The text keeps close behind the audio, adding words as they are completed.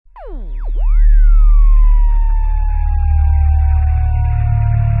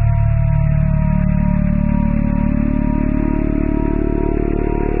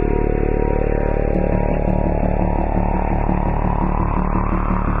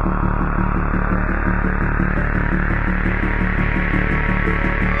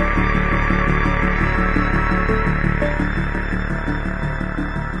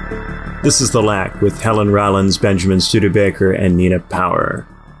This is The Lack with Helen Rollins, Benjamin Studebaker, and Nina Power.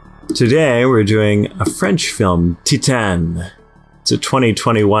 Today we're doing a French film, Titane. It's a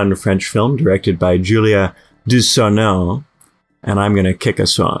 2021 French film directed by Julia Dussonneau, and I'm going to kick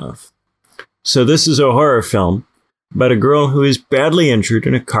us off. So this is a horror film about a girl who is badly injured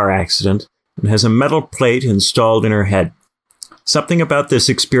in a car accident and has a metal plate installed in her head. Something about this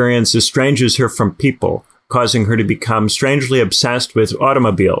experience estranges her from people, causing her to become strangely obsessed with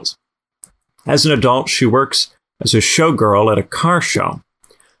automobiles. As an adult, she works as a showgirl at a car show.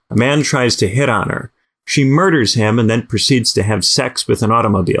 A man tries to hit on her. She murders him and then proceeds to have sex with an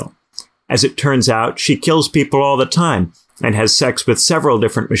automobile. As it turns out, she kills people all the time and has sex with several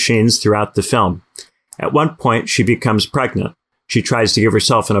different machines throughout the film. At one point, she becomes pregnant. She tries to give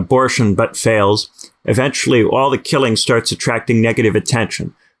herself an abortion but fails. Eventually, all the killing starts attracting negative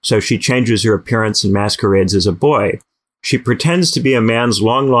attention, so she changes her appearance and masquerades as a boy. She pretends to be a man's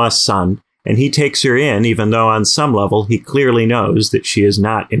long-lost son, and he takes her in, even though on some level he clearly knows that she is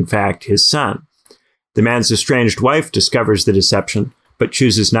not, in fact, his son. The man's estranged wife discovers the deception, but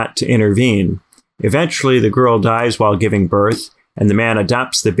chooses not to intervene. Eventually, the girl dies while giving birth, and the man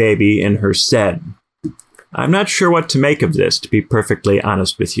adopts the baby in her stead. I'm not sure what to make of this, to be perfectly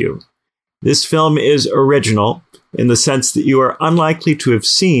honest with you. This film is original in the sense that you are unlikely to have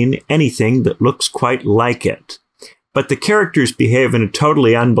seen anything that looks quite like it. But the characters behave in a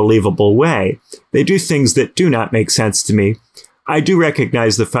totally unbelievable way. They do things that do not make sense to me. I do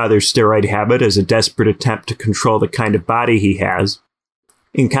recognize the father's steroid habit as a desperate attempt to control the kind of body he has.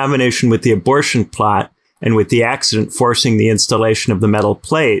 In combination with the abortion plot and with the accident forcing the installation of the metal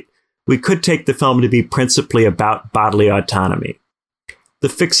plate, we could take the film to be principally about bodily autonomy. The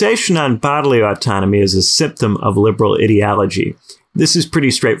fixation on bodily autonomy is a symptom of liberal ideology. This is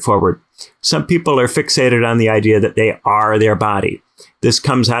pretty straightforward. Some people are fixated on the idea that they are their body. This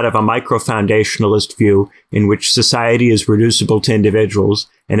comes out of a micro-foundationalist view in which society is reducible to individuals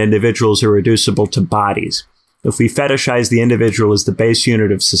and individuals are reducible to bodies. If we fetishize the individual as the base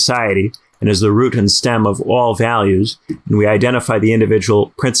unit of society and as the root and stem of all values, and we identify the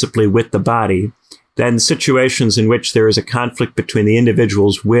individual principally with the body, then situations in which there is a conflict between the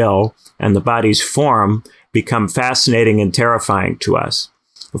individual's will and the body's form become fascinating and terrifying to us.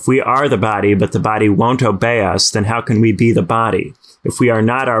 If we are the body, but the body won't obey us, then how can we be the body? If we are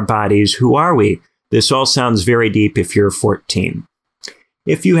not our bodies, who are we? This all sounds very deep if you're 14.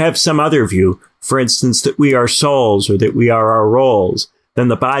 If you have some other view, for instance, that we are souls or that we are our roles, then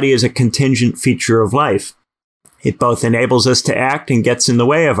the body is a contingent feature of life. It both enables us to act and gets in the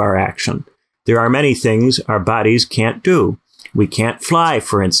way of our action. There are many things our bodies can't do. We can't fly,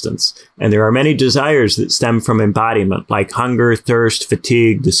 for instance, and there are many desires that stem from embodiment, like hunger, thirst,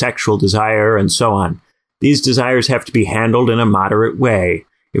 fatigue, the sexual desire, and so on. These desires have to be handled in a moderate way.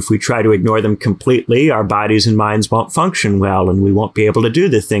 If we try to ignore them completely, our bodies and minds won't function well, and we won't be able to do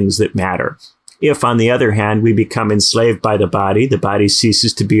the things that matter. If, on the other hand, we become enslaved by the body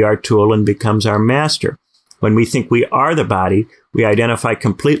ceases to be our tool and becomes our master. When we think we are the body, we identify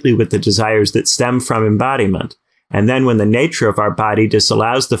completely with the desires that stem from embodiment. And then when the nature of our body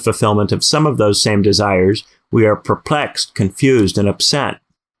disallows the fulfillment of some of those same desires, we are perplexed, confused, and upset.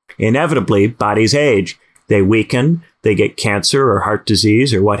 Inevitably, bodies age. They weaken, they get cancer or heart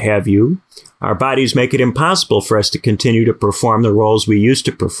disease or what have you. Our bodies make it impossible for us to continue to perform the roles we used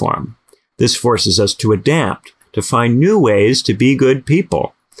to perform. This forces us to adapt, to find new ways to be good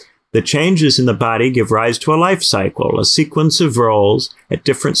people. The changes in the body give rise to a life cycle, a sequence of roles at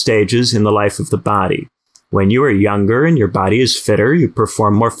different stages in the life of the body. When you are younger and your body is fitter, you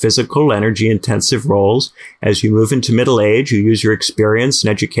perform more physical, energy-intensive roles. As you move into middle age, you use your experience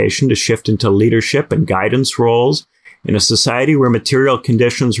and education to shift into leadership and guidance roles. In a society where material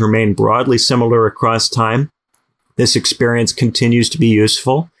conditions remain broadly similar across time, this experience continues to be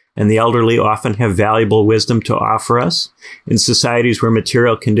useful, and the elderly often have valuable wisdom to offer us. In societies where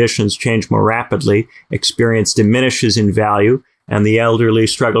material conditions change more rapidly, experience diminishes in value, and the elderly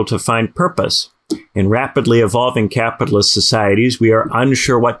struggle to find purpose. In rapidly evolving capitalist societies, we are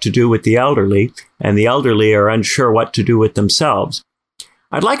unsure what to do with the elderly, and the elderly are unsure what to do with themselves.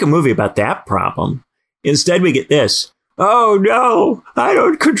 I'd like a movie about that problem. Instead, we get this. Oh no, I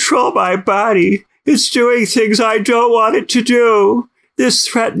don't control my body. It's doing things I don't want it to do. This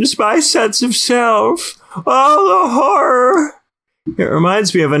threatens my sense of self. Oh, the horror. It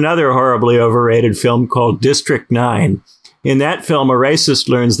reminds me of another horribly overrated film called District 9. In that film, a racist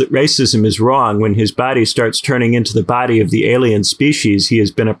learns that racism is wrong when his body starts turning into the body of the alien species he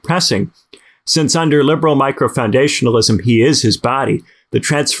has been oppressing. Since under liberal microfoundationalism he is his body, the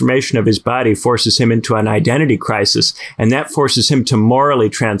transformation of his body forces him into an identity crisis, and that forces him to morally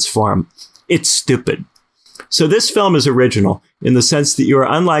transform. It's stupid. So this film is original in the sense that you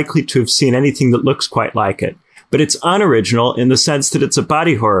are unlikely to have seen anything that looks quite like it. But it's unoriginal in the sense that it's a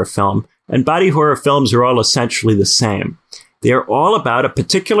body horror film, and body horror films are all essentially the same. They are all about a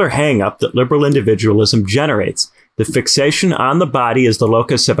particular hang-up that liberal individualism generates, the fixation on the body as the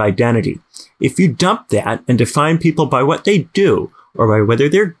locus of identity. If you dump that and define people by what they do, or by whether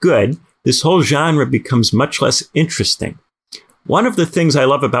they're good, this whole genre becomes much less interesting. One of the things I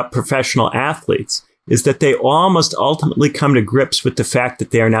love about professional athletes is that they all must ultimately come to grips with the fact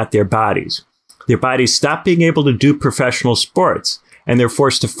that they are not their bodies. Their bodies stop being able to do professional sports, and they're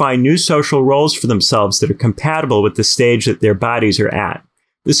forced to find new social roles for themselves that are compatible with the stage that their bodies are at.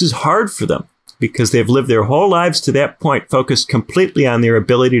 This is hard for them because they've lived their whole lives to that point focused completely on their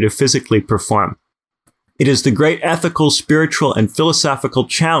ability to physically perform. It is the great ethical, spiritual, and philosophical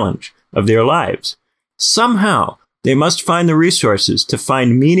challenge of their lives. Somehow, they must find the resources to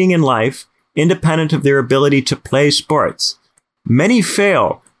find meaning in life independent of their ability to play sports. Many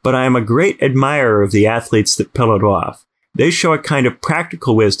fail, but I am a great admirer of the athletes that pull it off. They show a kind of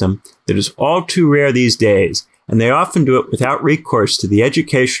practical wisdom that is all too rare these days, and they often do it without recourse to the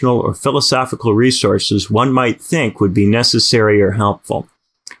educational or philosophical resources one might think would be necessary or helpful.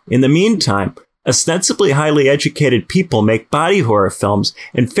 In the meantime, ostensibly highly educated people make body horror films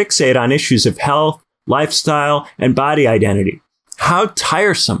and fixate on issues of health, lifestyle, and body identity. How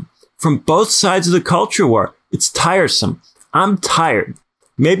tiresome. From both sides of the culture war, it's tiresome. I'm tired.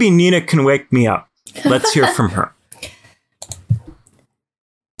 Maybe Nina can wake me up. Let's hear from her.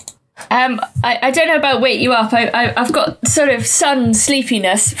 I don't know about wake you up. I've got sort of sun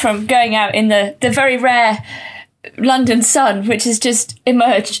sleepiness from going out in the very rare London sun, which has just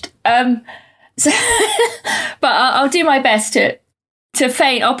emerged. But I'll do my best to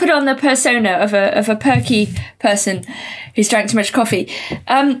feign. I'll put on the persona of a perky person who's drank too much coffee.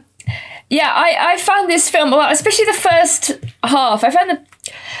 I found this film, well, especially the first half. I found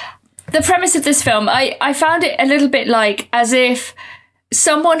the premise of this film. I found it a little bit like as if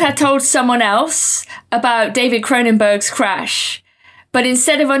someone had told someone else about David Cronenberg's Crash, but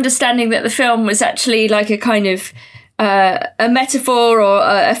instead of understanding that the film was actually like a kind of a metaphor or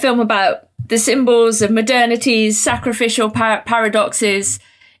a film about the symbols of modernities, sacrificial paradoxes,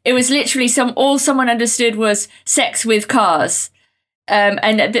 it was literally all someone understood was sex with cars.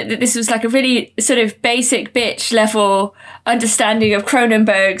 And this was like a really sort of basic bitch level understanding of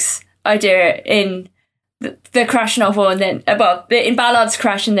Cronenberg's idea in the Crash novel, and then in Ballard's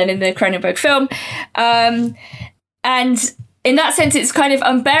Crash, and then in the Cronenberg film. And in that sense, it's kind of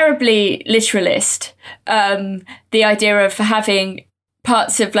unbearably literalist. The idea of having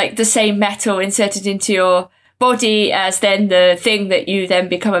parts of like the same metal inserted into your body as then the thing that you then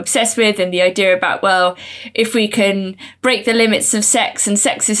become obsessed with, and the idea about, well, if we can break the limits of sex and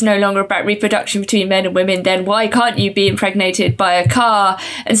sex is no longer about reproduction between men and women, then why can't you be impregnated by a car,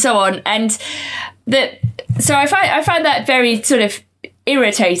 and so on. And so I find that very sort of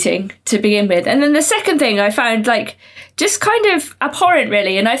irritating to begin with. And then the second thing I found like just kind of abhorrent,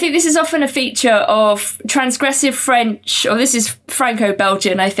 really. And I think this is often a feature of transgressive French, or this is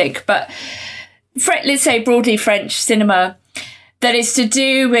Franco-Belgian, I think, but let's say broadly French cinema, that is to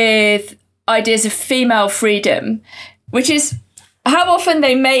do with ideas of female freedom, which is how often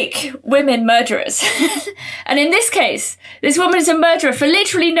they make women murderers. And in this case, this woman is a murderer for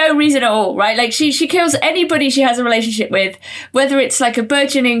literally no reason at all, right? Like she kills anybody she has a relationship with, whether it's like a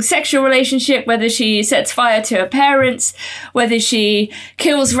burgeoning sexual relationship, whether she sets fire to her parents, whether she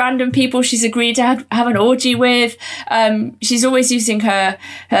kills random people she's agreed to have an orgy with. She's always using her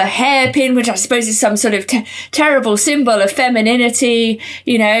hairpin, which I suppose is some sort of terrible symbol of femininity,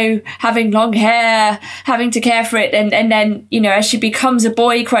 you know, having long hair, having to care for it. And then, you know, as she becomes a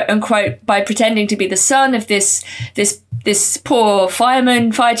boy, quote unquote, by pretending to be the son of this poor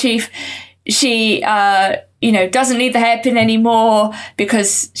fire chief, she doesn't need the hairpin anymore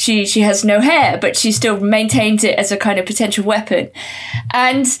because she has no hair, but she still maintains it as a kind of potential weapon.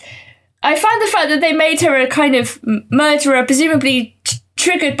 And I found the fact that they made her a kind of murderer, presumably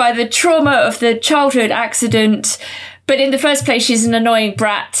triggered by the trauma of the childhood accident, but in the first place she's an annoying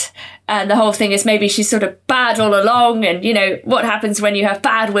brat. And the whole thing is maybe she's sort of bad all along, and, you know, what happens when you have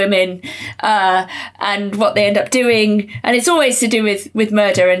bad women, and what they end up doing. And it's always to do with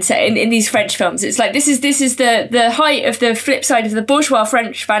murder. And so in these French films, it's like, this is the height of the flip side of the bourgeois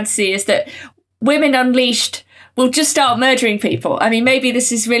French fantasy, is that women unleashed will just start murdering people. I mean, maybe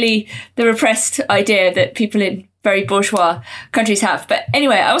this is really the repressed idea that people in very bourgeois countries have. But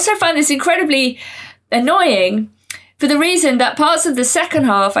anyway, I also find this incredibly annoying for the reason that parts of the second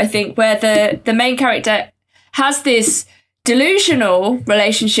half, I think, where the main character has this delusional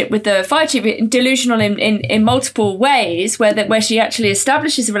relationship with the fire chief, delusional in multiple ways, where she actually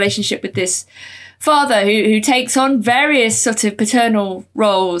establishes a relationship with this father who takes on various sort of paternal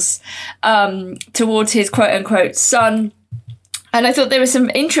roles towards his quote unquote son. And I thought there was some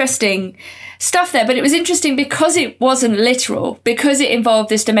interesting stuff there, but it was interesting because it wasn't literal, because it involved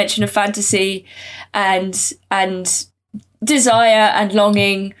this dimension of fantasy and desire and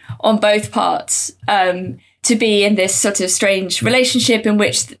longing on both parts, to be in this sort of strange relationship in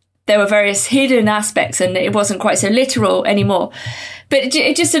which there were various hidden aspects and it wasn't quite so literal anymore. But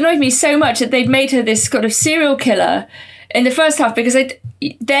it just annoyed me so much that they'd made her this sort of serial killer in the first half, because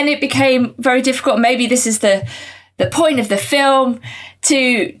then it became very difficult. Maybe this is the point of the film,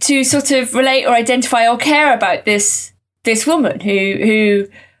 to sort of relate or identify or care about this woman who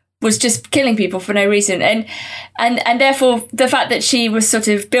was just killing people for no reason. And therefore the fact that she was sort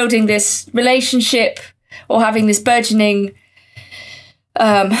of building this relationship or having this burgeoning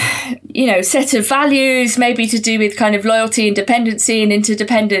set of values, maybe to do with kind of loyalty and dependency and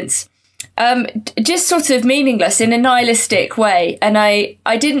interdependence, just sort of meaningless in a nihilistic way. And I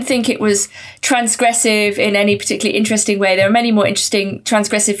didn't think it was transgressive in any particularly interesting way. There are many more interesting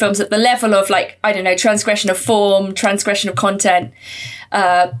transgressive films at the level of, like, I don't know, transgression of form, transgression of content,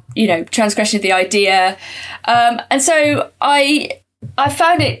 transgression of the idea. And so I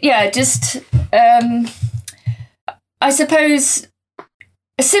found it, I suppose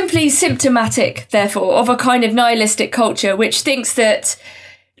simply symptomatic, therefore, of a kind of nihilistic culture which thinks that,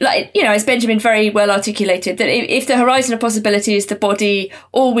 like, as Benjamin very well articulated, that if the horizon of possibility is the body,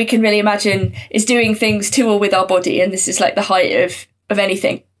 all we can really imagine is doing things to or with our body. And this is like the height of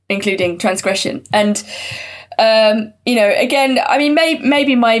anything, including transgression. And, again, I mean,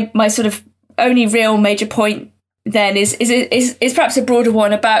 maybe my sort of only real major point then is perhaps a broader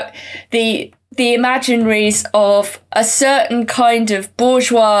one about the imaginaries of a certain kind of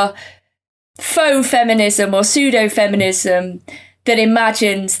bourgeois faux feminism or pseudo-feminism that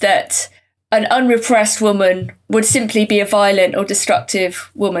imagines that an unrepressed woman would simply be a violent or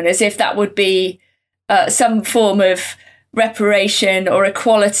destructive woman, as if that would be some form of reparation or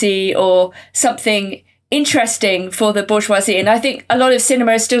equality or something interesting for the bourgeoisie. And I think a lot of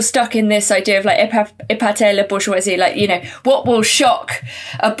cinema is still stuck in this idea of, like, épater la bourgeoisie, like, what will shock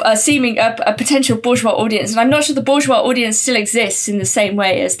a potential bourgeois audience. And I'm not sure the bourgeois audience still exists in the same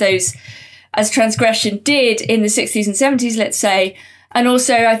way as transgression did in the 60s and 70s, let's say. And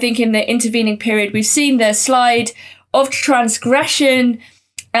also, I think in the intervening period, we've seen the slide of transgression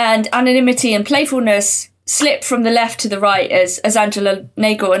and anonymity and playfulness slip from the left to the right, as Angela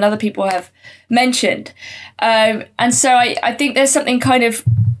Nagel and other people have mentioned. And so I think there's something kind of,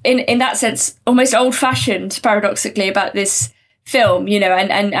 in that sense, almost old-fashioned, paradoxically, about this film,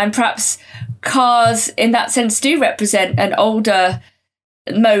 and perhaps cars in that sense do represent an older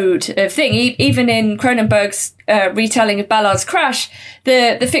mode of thing. Even in Cronenberg's retelling of Ballard's Crash,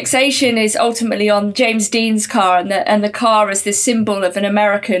 the fixation is ultimately on James Dean's car and the car as this symbol of an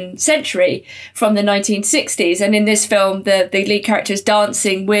American century from the 1960s. And in this film, the lead character is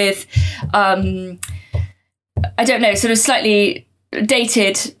dancing with, I don't know, sort of slightly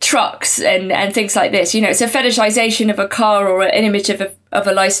dated trucks and things like this. It's a fetishization of a car or an image of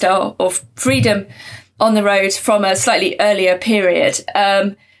a lifestyle of freedom on the road from a slightly earlier period,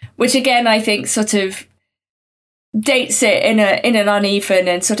 which again I think sort of dates it in an uneven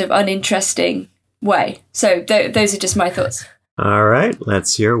and sort of uninteresting way. So those are just my thoughts. All right,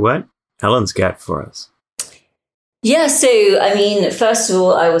 let's hear what Helen's got for us. Yeah, so I mean, first of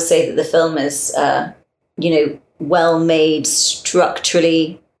all, I will say that the film is, well made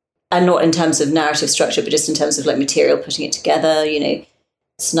structurally, and not in terms of narrative structure, but just in terms of, like, material, putting it together.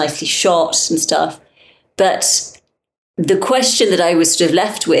 It's nicely shot and stuff. But the question that I was sort of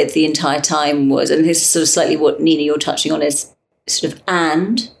left with the entire time was, and this is sort of slightly what, Nina, you're touching on, is sort of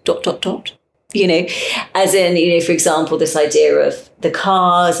as in, for example, this idea of the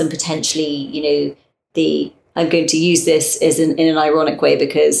cars and potentially, I'm going to use this as in an ironic way,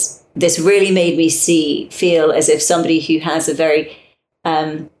 because this really made me feel as if somebody who has a very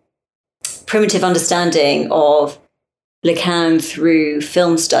primitive understanding of Lacan through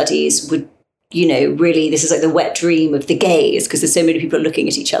film studies would, really, this is like the wet dream of the gaze, because there's so many people looking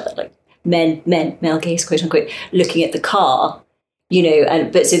at each other, like male gaze, quote unquote, looking at the car,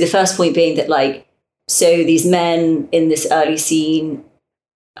 but so the first point being that, like, so these men in this early scene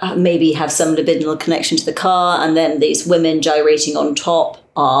maybe have some libidinal connection to the car, and then these women gyrating on top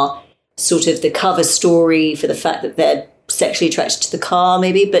are sort of the cover story for the fact that they're sexually attracted to the car,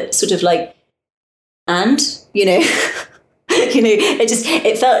 maybe, but sort of like and,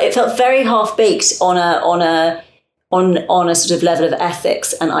 it felt very half baked on a sort of level of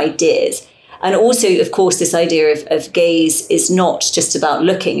ethics and ideas. And also, of course, this idea of gaze is not just about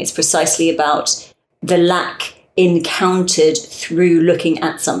looking, it's precisely about the lack encountered through looking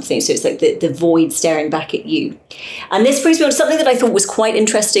at something. So it's like the void staring back at you. And this brings me on to something that I thought was quite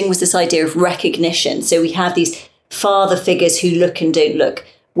interesting, was this idea of recognition. So we have these father figures who look and don't look.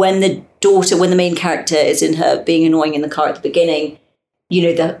 When the main character is in her being annoying in the car at the beginning,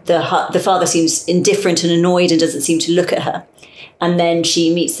 the father seems indifferent and annoyed and doesn't seem to look at her. And then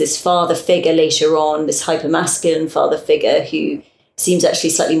she meets this father figure later on, this hyper-masculine father figure who seems actually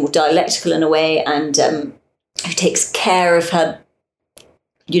slightly more dialectical in a way, and who takes care of her,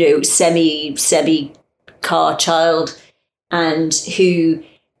 semi-car child, and who,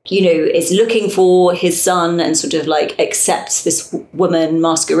 is looking for his son and sort of like accepts this woman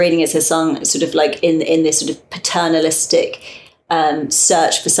masquerading as her son, sort of like in this sort of paternalistic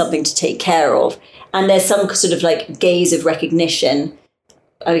search for something to take care of. And there's some sort of like gaze of recognition.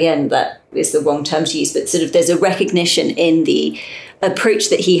 Again, that is the wrong term to use, but sort of there's a recognition in the approach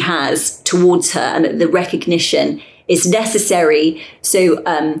that he has towards her, and that the recognition is necessary. So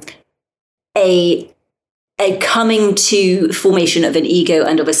a coming to formation of an ego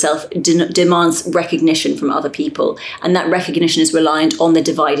and of a self demands recognition from other people. And that recognition is reliant on the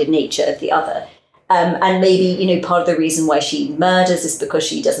divided nature of the other. And maybe, part of the reason why she murders is because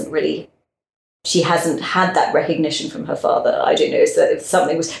she hasn't had that recognition from her father. I don't know if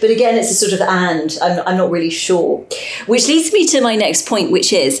something was, but again, it's a sort of I'm not really sure. Which leads me to my next point,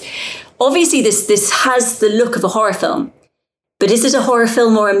 which is, obviously this has the look of a horror film, but is it a horror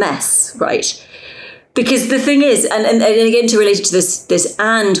film or a mess, right? Because the thing is, and again, to relate it to this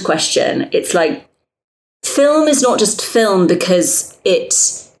and question, it's like, film is not just film because it,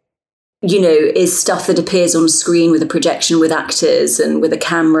 is stuff that appears on screen with a projection, with actors and with a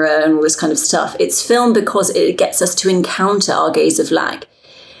camera and all this kind of stuff. It's film because it gets us to encounter our gaze of lack.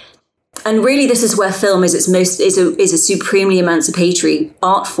 And really, this is where film is a supremely emancipatory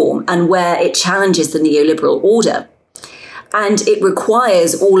art form, and where it challenges the neoliberal order. And it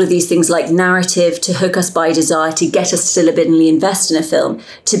requires all of these things like narrative to hook us by desire, to get us to libidinally invest in a film,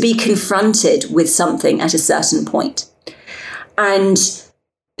 to be confronted with something at a certain point. And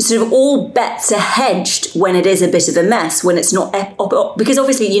sort of all bets are hedged when it is a bit of a mess, when it's not, because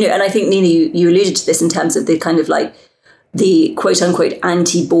obviously, and I think, Nina, you alluded to this in terms of the kind of like the quote unquote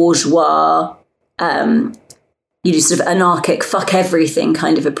anti-bourgeois, sort of anarchic, fuck everything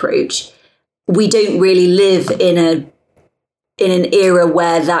kind of approach. We don't really live in an era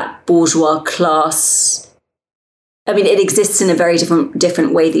where that bourgeois class, it exists in a very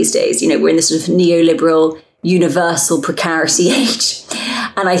different way these days. We're in this sort of neoliberal, universal precarity age.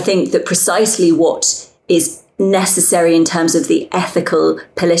 And I think that precisely what is necessary in terms of the ethical,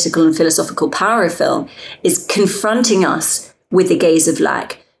 political and philosophical power of film is confronting us with the gaze of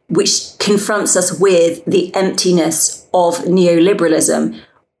lack, which confronts us with the emptiness of neoliberalism,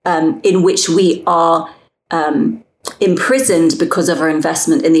 in which we are imprisoned because of our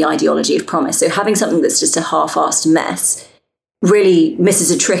investment in the ideology of promise. So having something that's just a half-assed mess really misses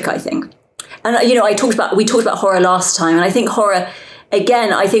a trick, I think. And, we talked about horror last time, and I think horror,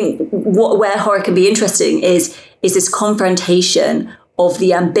 again, I think where horror can be interesting is this confrontation of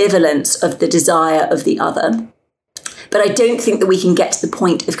the ambivalence of the desire of the other. But I don't think that we can get to the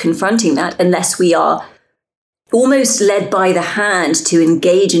point of confronting that unless we are almost led by the hand to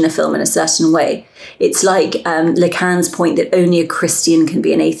engage in a film in a certain way. It's like Lacan's point that only a Christian can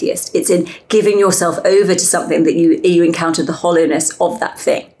be an atheist. It's in giving yourself over to something that you encounter the hollowness of that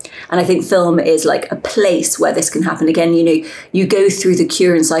thing. And I think film is like a place where this can happen. Again, you go through the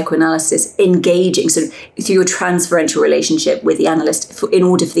cure in psychoanalysis, engaging sort of through your transferential relationship with the analyst in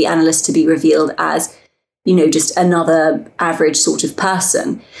order for the analyst to be revealed as, just another average sort of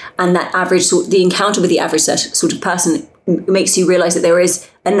person. And that the encounter with the average sort of person makes you realize that there is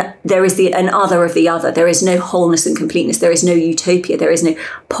an other of the other. There is no wholeness and completeness. There is no utopia. There is no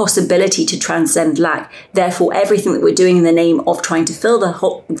possibility to transcend lack. Therefore, everything that we're doing in the name of trying to fill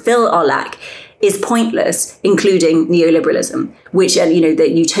our lack is pointless, including neoliberalism, which,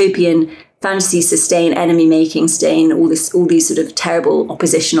 the utopian fantasy sustain, enemy making stain, all these sort of terrible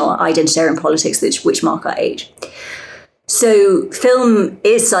oppositional identitarian politics which mark our age. So film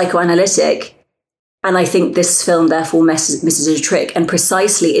is psychoanalytic, and I think this film therefore misses a trick. And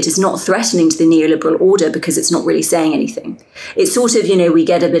precisely, it is not threatening to the neoliberal order because it's not really saying anything. It's sort of, we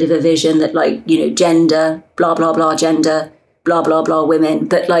get a bit of a vision that like, gender, blah, blah, blah, gender, blah, blah, blah, women,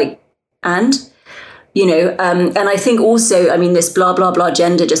 but like, and And I think also, I mean, this blah, blah, blah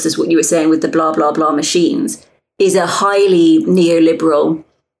gender, just as what you were saying with the blah, blah, blah machines, is a highly neoliberal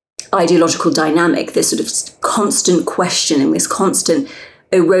ideological dynamic, this sort of constant questioning, this constant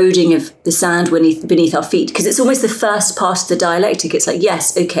eroding of the sand beneath our feet, because it's almost the first part of the dialectic. It's like,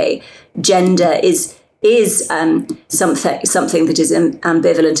 yes, okay, gender is something that is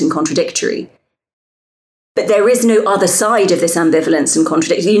ambivalent and contradictory. But there is no other side of this ambivalence and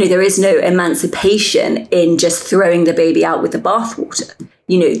contradiction. There is no emancipation in just throwing the baby out with the bathwater.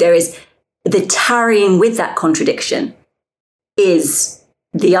 There is the tarrying with that contradiction is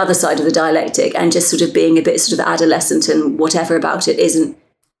the other side of the dialectic, and just sort of being a bit sort of adolescent and whatever about it isn't,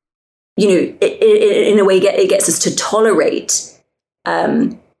 in a way, it gets us to tolerate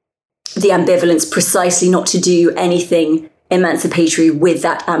the ambivalence, precisely not to do anything emancipatory with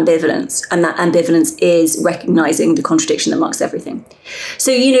that ambivalence. And that ambivalence is recognizing the contradiction that marks everything.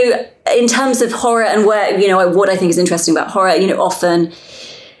 So, in terms of horror and where, what I think is interesting about horror, often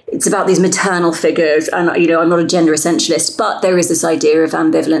it's about these maternal figures. And, I'm not a gender essentialist, but there is this idea of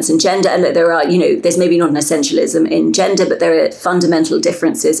ambivalence in gender, and that there are, there's maybe not an essentialism in gender, but there are fundamental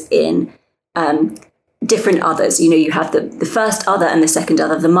differences in different others. You have the first other and the second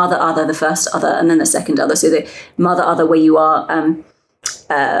other, the mother other, the first other, and then the second other. So the mother other, where you are,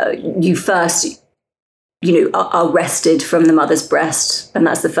 you first, are wrested from the mother's breast, and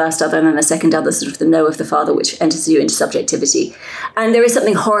that's the first other, and then the second other, sort of the no of the father, which enters you into subjectivity. And there is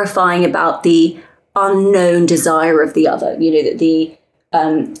something horrifying about the unknown desire of the other. That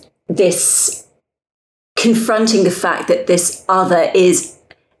this confronting the fact that this other is,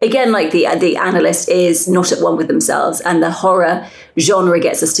 again, like the analyst, is not at one with themselves, and the horror genre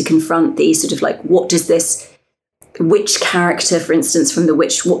gets us to confront the sort of like, what does this, which character, for instance, from the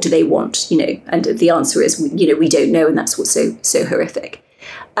witch, what do they want? And the answer is, we don't know, and that's what's so horrific.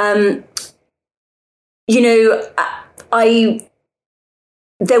 We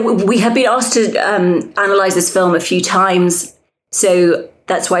have been asked to analyze this film a few times, so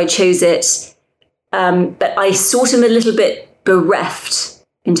that's why I chose it. But I sort of am a little bit bereft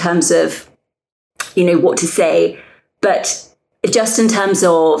in terms of, what to say. But just in terms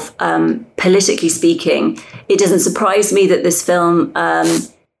of politically speaking, it doesn't surprise me that this film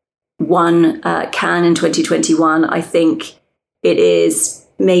won Cannes in 2021. I think it is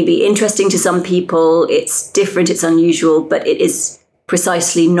maybe interesting to some people. It's different, it's unusual, but it is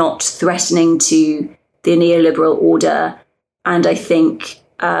precisely not threatening to the neoliberal order. And I think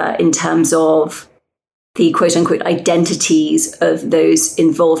in terms of the quote-unquote identities of those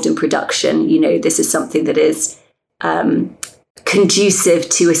involved in production, this is something that is conducive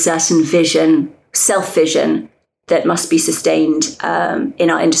to a certain vision, self-vision, that must be sustained in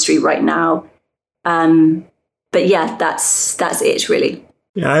our industry right now. But yeah, that's it, really.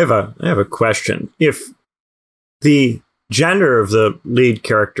 Yeah, I have a question. If the gender of the lead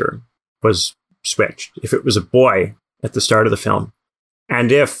character was switched, if it was a boy at the start of the film,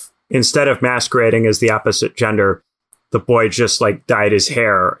 and if instead of masquerading as the opposite gender, the boy just like dyed his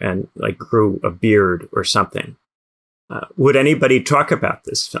hair and like grew a beard or something, would anybody talk about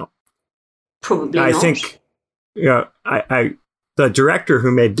this film? Probably not. I think, the director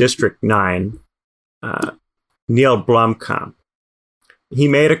who made District 9, Neil Blomkamp, he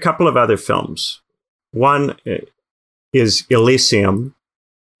made a couple of other films. One is Elysium,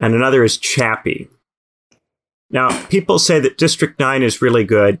 and another is Chappie. Now, people say that District 9 is really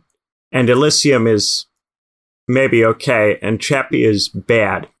good, and Elysium is maybe okay, and Chappie is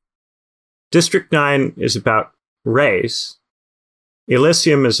bad. District 9 is about race.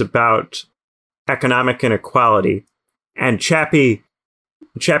 Elysium is about economic inequality. And Chappie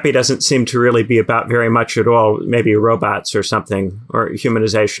doesn't seem to really be about very much at all, maybe robots or something, or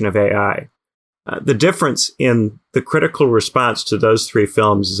humanization of AI. The difference in the critical response to those three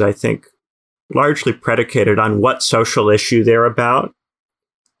films is, I think, largely predicated on what social issue they're about,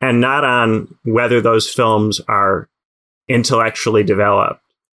 and not on whether those films are intellectually developed,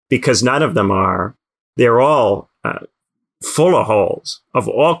 because none of them are. They're all full of holes of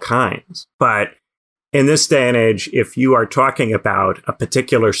all kinds. But in this day and age, if you are talking about a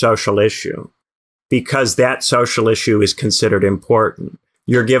particular social issue, because that social issue is considered important,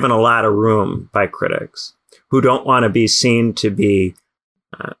 you're given a lot of room by critics who don't want to be seen to be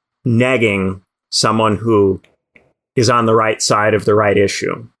negging someone who is on the right side of the right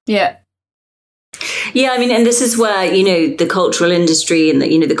issue. Yeah. Yeah, I mean, and this is where, the cultural industry and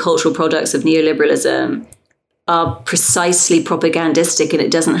the cultural products of neoliberalism are precisely propagandistic, and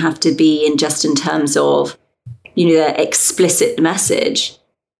it doesn't have to be in terms of, their explicit message,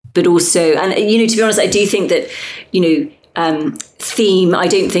 but also, and, to be honest, I do think that, theme, I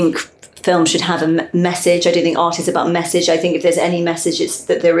don't think film should have a message. I don't think art is about message. I think if there's any message, it's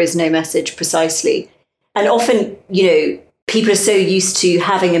that there is no message precisely. And often, people are so used to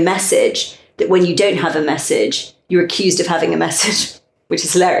having a message that when you don't have a message, you're accused of having a message, which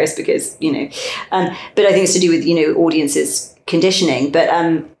is hilarious because, but I think it's to do with, audiences conditioning. But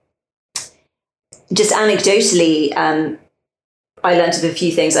just anecdotally, I learned of a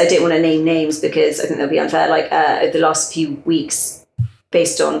few things. I don't want to name names because I think that'll be unfair. Like over the last few weeks,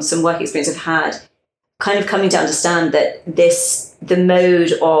 based on some work experience I've had, kind of coming to understand that the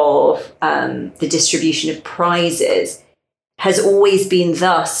mode of the distribution of prizes has always been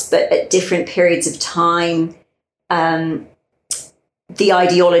thus, but at different periods of time, the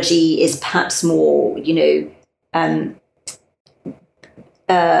ideology is perhaps more,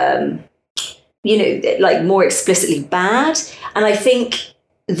 like more explicitly bad. And I think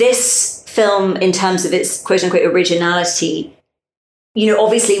this film, in terms of its quote unquote originality,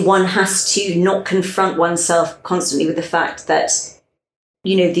 obviously one has to not confront oneself constantly with the fact that,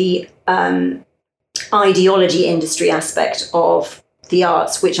 the ideology industry aspect of the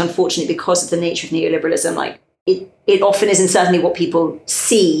arts, which unfortunately, because of the nature of neoliberalism, like it often isn't certainly what people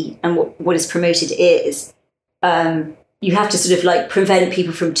see and what is promoted is, you have to sort of like prevent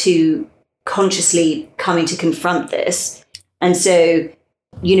people from too consciously coming to confront this. And so,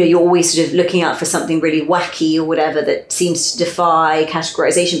 you're always sort of looking out for something really wacky or whatever that seems to defy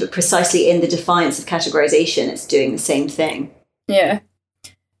categorization, but precisely in the defiance of categorization, it's doing the same thing. Yeah.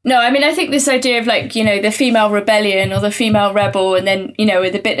 No, I mean, I think this idea of like, the female rebellion or the female rebel, and then,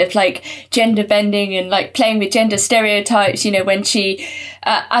 with a bit of like gender bending and like playing with gender stereotypes, when she,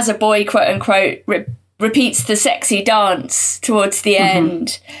 as a boy, quote unquote, repeats the sexy dance towards the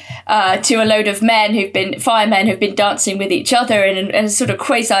end to a load of firemen who've been dancing with each other in a sort of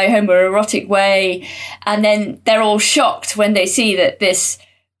quasi homoerotic way. And then they're all shocked when they see that this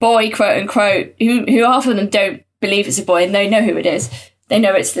boy, quote unquote, who half of them don't believe it's a boy and they know who it is. They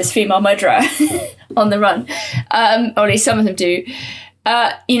know it's this female murderer on the run. Or at least some of them do.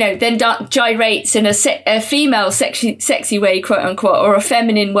 Then gyrates in a female sexy way, quote unquote, or a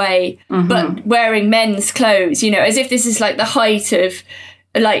feminine way, but wearing men's clothes, as if this is like the height of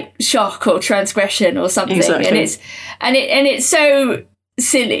like shock or transgression or something. Exactly. And it's so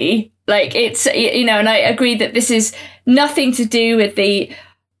silly. Like it's, and I agree that this is nothing to do with the,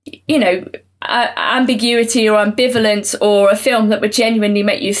 ambiguity or ambivalence or a film that would genuinely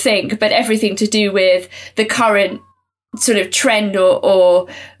make you think, but everything to do with the current sort of trend or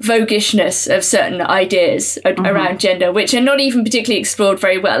voguishness of certain ideas around gender, which are not even particularly explored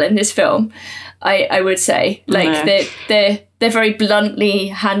very well in this film, I would say. Like they're very bluntly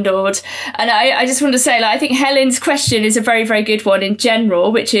handled. And I just want to say, like, I think Helen's question is a very, very good one in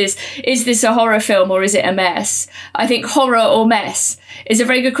general, which is this a horror film or is it a mess? I think horror or mess is a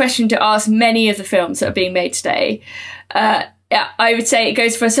very good question to ask many of the films that are being made today. I would say it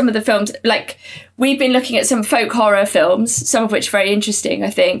goes for some of the films, like we've been looking at some folk horror films, some of which are very interesting,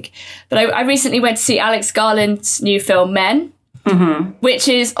 I think. But I recently went to see Alex Garland's new film, Men, which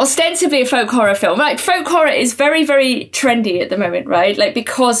is ostensibly a folk horror film. Right, folk horror is very, very trendy at the moment, right? Like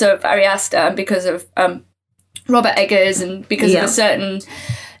because of Ari Aster and because of Robert Eggers and because of a certain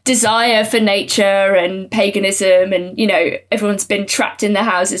desire for nature and paganism, and everyone's been trapped in their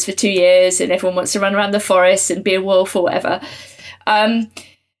houses for 2 years and everyone wants to run around the forest and be a wolf or whatever.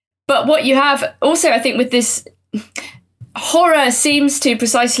 But what you have also, I think, with this horror seems to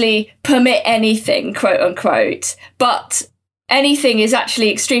precisely permit anything, quote unquote, but anything is actually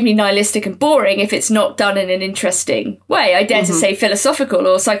extremely nihilistic and boring if it's not done in an interesting way. I dare to say philosophical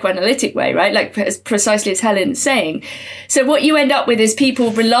or psychoanalytic way, right? Like precisely as Helen's saying. So what you end up with is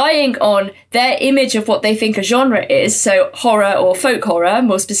people relying on their image of what they think a genre is, so horror or folk horror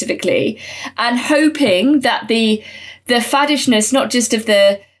more specifically, and hoping that the faddishness, not just of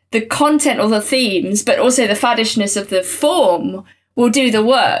the content or the themes, but also the faddishness of the form will do the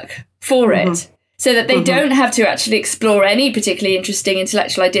work for it. So that they don't have to actually explore any particularly interesting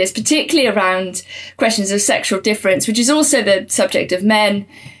intellectual ideas, particularly around questions of sexual difference, which is also the subject of Men.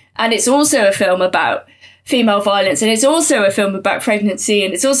 And it's also a film about female violence. And it's also a film about pregnancy.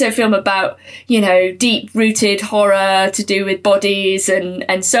 And it's also a film about, deep-rooted horror to do with bodies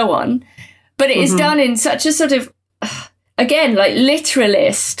and so on. But it is done in such a sort of, again, like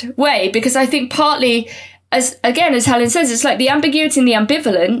literalist way, because I think partly, as Helen says, it's like the ambiguity and the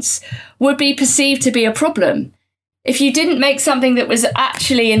ambivalence would be perceived to be a problem. If you didn't make something that was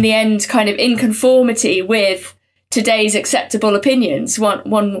actually in the end kind of in conformity with today's acceptable opinions,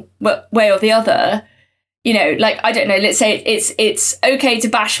 one way or the other, like, I don't know, let's say it's okay to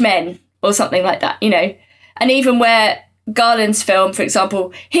bash men or something like that, and even where Garland's film, for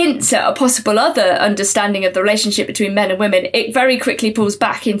example, hints at a possible other understanding of the relationship between men and women, it very quickly pulls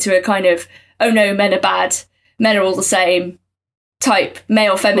back into a kind of, oh no, men are bad, men are all the same type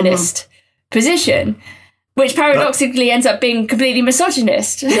male feminist position, which paradoxically ends up being completely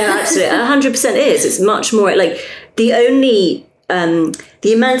misogynist. Yeah, absolutely. 100% is. It's much more like the only, the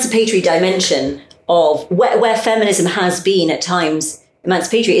emancipatory dimension of where feminism has been at times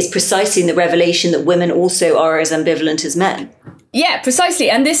emancipatory is precisely in the revelation that women also are as ambivalent as men. Yeah, precisely.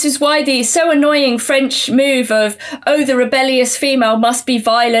 And this is why the so annoying French move of, oh, the rebellious female must be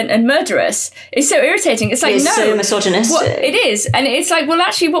violent and murderous is so irritating. It's like, it's so misogynistic. It is. And it's like, well,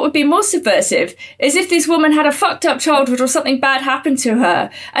 actually, what would be more subversive is if this woman had a fucked up childhood or something bad happened to her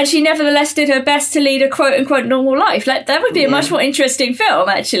and she nevertheless did her best to lead a quote unquote normal life. Like, that would be a much more interesting film,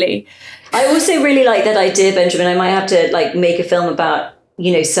 actually. I also really like that idea, Benjamin. I might have to like make a film about,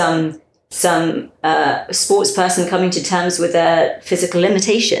 you know, some sports person coming to terms with their physical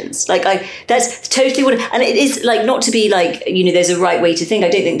limitations. That's totally what, and it is like, not to be like, you know, there's a right way to think. I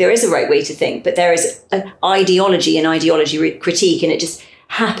don't think there is a right way to think, but there is an ideology and ideology critique. And it just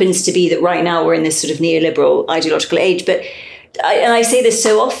happens to be that right now we're in this sort of neoliberal ideological age. But I say this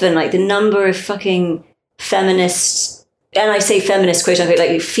so often, like the number of fucking feminists, and I say feminist, quote unquote,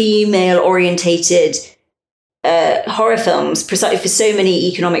 like female orientated horror films, precisely for so many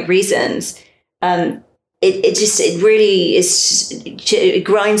economic reasons. It really is. It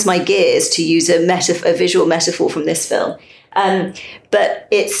grinds my gears to use a visual metaphor from this film. But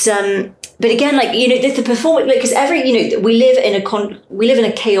it's but again, like, you know, the performance, like, because we live in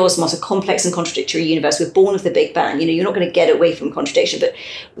a chaos, a complex and contradictory universe. We're born with the Big Bang. You know, you're not going to get away from contradiction. But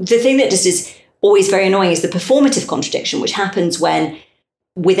the thing that just is always very annoying is the performative contradiction, which happens when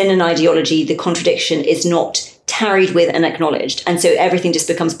within an ideology, the contradiction is not tarried with and acknowledged. And so everything just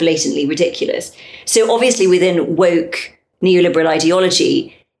becomes blatantly ridiculous. So obviously within woke neoliberal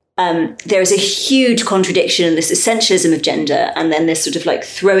ideology, there is a huge contradiction in this essentialism of gender. And then this sort of like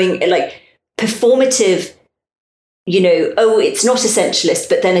throwing like performative, you know, oh, it's not essentialist,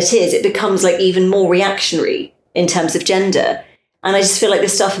 but then it is. It becomes like even more reactionary in terms of gender. And I just feel like the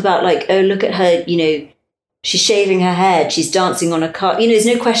stuff about like, oh, look at her, you know, she's shaving her head, she's dancing on a car. You know, there's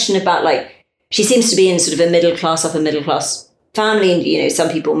no question about like, she seems to be in sort of a upper middle class family. And, you know, some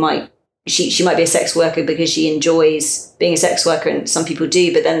people she might be a sex worker because she enjoys being a sex worker, and some people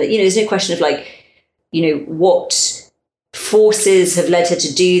do. But then, you know, there's no question of like, you know, what forces have led her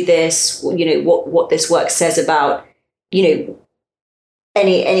to do this, you know, what this work says about, you know,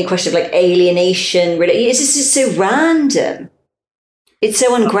 any question of like alienation. Really, it's just so random. It's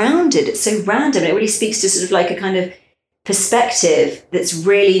so ungrounded. It's so random. It really speaks to sort of like a kind of perspective that's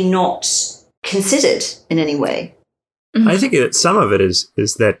really not considered in any way. I think that some of it is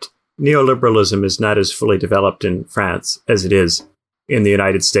that neoliberalism is not as fully developed in France as it is in the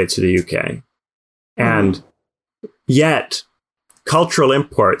United States or the UK. And yet, cultural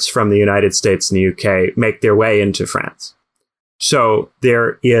imports from the United States and the UK make their way into France. So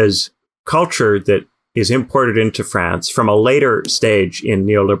there is culture that is imported into France from a later stage in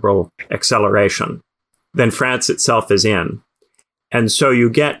neoliberal acceleration than France itself is in. And so you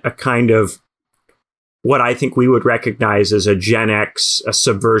get a kind of what I think we would recognize as a Gen X, a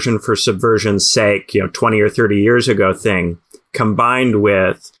subversion for subversion's sake, you know, 20 or 30 years ago thing, combined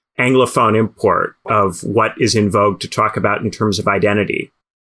with Anglophone import of what is in vogue to talk about in terms of identity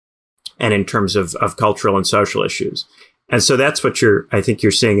and in terms of cultural and social issues. And so that's what I think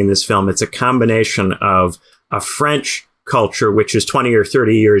you're seeing in this film. It's a combination of a French culture, which is 20 or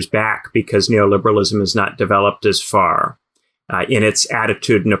 30 years back because neoliberalism has not developed as far in its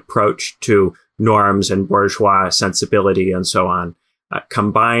attitude and approach to norms and bourgeois sensibility and so on,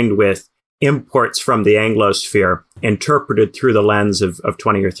 combined with imports from the Anglosphere interpreted through the lens of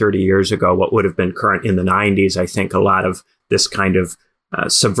 20 or 30 years ago, what would have been current in the 90s. I think a lot of this kind of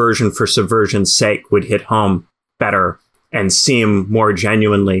subversion for subversion's sake would hit home better and seem more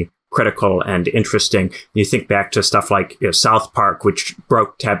genuinely critical and interesting. You think back to stuff like, you know, South Park, which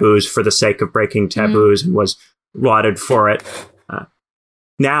broke taboos for the sake of breaking taboos and was lauded for it.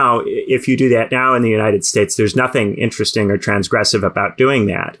 Now, if you do that now in the United States, there's nothing interesting or transgressive about doing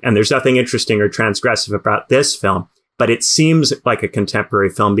that. And there's nothing interesting or transgressive about this film. But it seems like a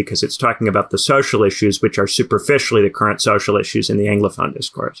contemporary film because it's talking about the social issues, which are superficially the current social issues in the Anglophone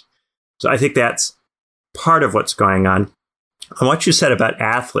discourse. So I think that's part of what's going on. And what you said about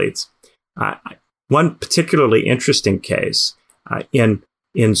athletes, one particularly interesting case, in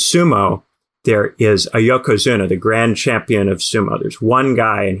sumo, there is a Yokozuna, the grand champion of sumo. There's one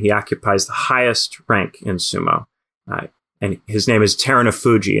guy, and he occupies the highest rank in sumo. And his name is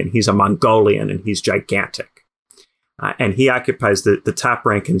Terunofuji, and he's a Mongolian, and he's gigantic. and he occupies the top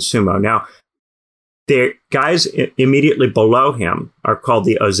rank in sumo. Now, the guys immediately below him are called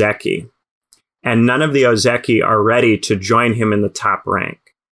the ozeki, and none of the ozeki are ready to join him in the top rank.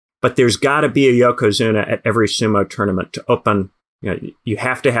 But there's got to be a yokozuna at every sumo tournament to open. You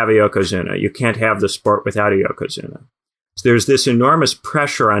have to have a yokozuna. You can't have the sport without a yokozuna. So there's this enormous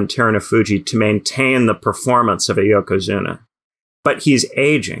pressure on Terunofuji to maintain the performance of a yokozuna. But he's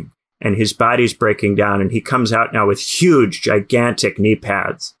aging, and his body's breaking down, and he comes out now with huge, gigantic knee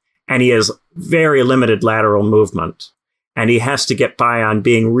pads. And he has very limited lateral movement. And he has to get by on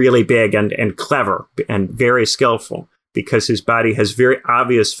being really big and clever and very skillful, because his body has very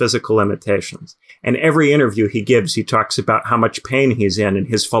obvious physical limitations. And every interview he gives, he talks about how much pain he's in and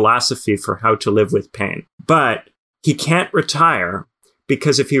his philosophy for how to live with pain. But he can't retire,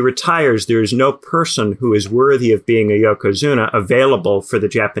 because if he retires, there is no person who is worthy of being a yokozuna available for the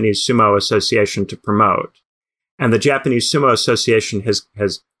Japanese Sumo Association to promote. And the Japanese Sumo Association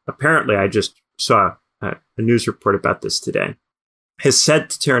has apparently, I just saw a news report about this today, has said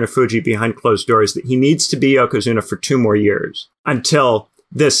to Terunofuji behind closed doors that he needs to be yokozuna for 2 more years until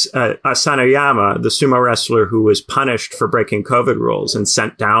this Asanoyama, the sumo wrestler who was punished for breaking COVID rules and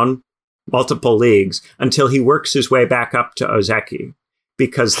sent down multiple leagues, until he works his way back up to ozeki,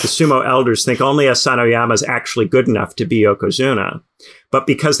 because the sumo elders think only Asanoyama is actually good enough to be yokozuna. But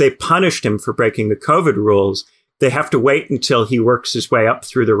because they punished him for breaking the COVID rules, they have to wait until he works his way up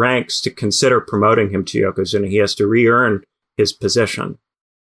through the ranks to consider promoting him to yokozuna. He has to re-earn his position.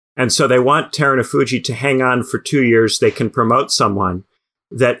 And so they want Terunofuji to hang on for 2 years. They can promote someone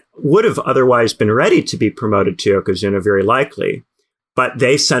that would have otherwise been ready to be promoted to yokozuna, very likely. But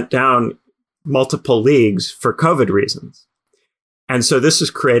they sent down multiple leagues for COVID reasons. And so this has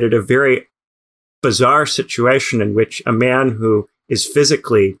created a very bizarre situation in which a man who is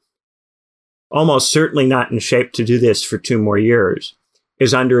physically almost certainly not in shape to do this for 2 more years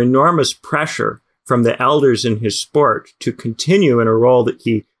is under enormous pressure from the elders in his sport to continue in a role that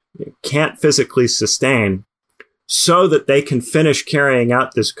he can't physically sustain, so that they can finish carrying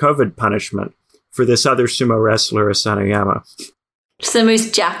out this COVID punishment for this other sumo wrestler, Asanoyama. It's the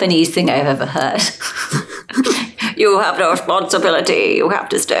most Japanese thing I've ever heard. You have no responsibility. You have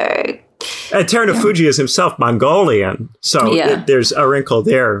to stay. And Terunofuji is himself Mongolian, so there's a wrinkle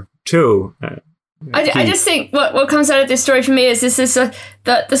there too. I just think what comes out of this story for me is the sort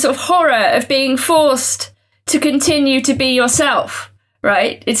of horror of being forced to continue to be yourself,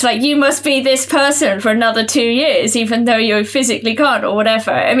 right? It's like, you must be this person for another 2 years, even though you physically can't or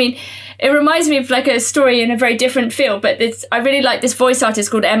whatever. I mean, it reminds me of like a story in a very different field, but I really like this voice artist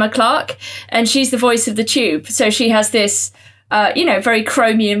called Emma Clark, and she's the voice of the Tube. So she has this, very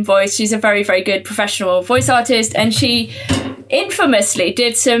chromium voice. She's a very, very good professional voice artist, and she infamously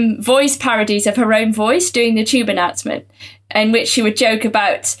did some voice parodies of her own voice doing the Tube announcement, in which she would joke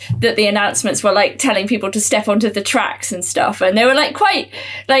about that the announcements were like telling people to step onto the tracks and stuff. And they were like quite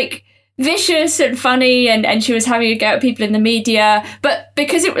like vicious and funny, and she was having a go at people in the media. But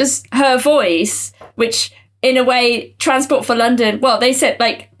because it was her voice, which in a way, Transport for London, well, they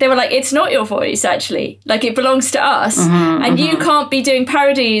were like, it's not your voice, actually. Like, it belongs to us. You can't be doing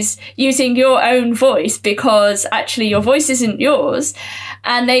parodies using your own voice, because actually your voice isn't yours.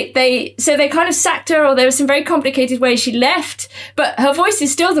 And they kind of sacked her, or there was some very complicated ways she left. But her voice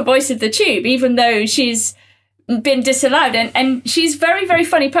is still the voice of the Tube, even though she's been disallowed. And she's a very, very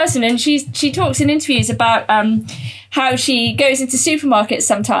funny person. And she talks in interviews about how she goes into supermarkets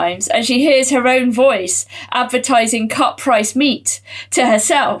sometimes and she hears her own voice advertising cut price meat to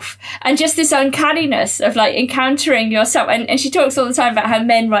herself, and just this uncanniness of like encountering yourself. And she talks all the time about how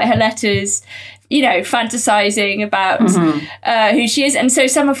men write her letters, fantasizing about who she is. And so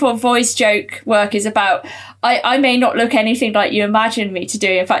some of her voice joke work is about, I may not look anything like you imagine me to do.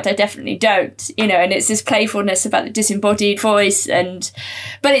 In fact, I definitely don't, and it's this playfulness about the disembodied voice.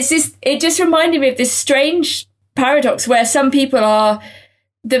 But it just reminded me of this strange paradox where some people are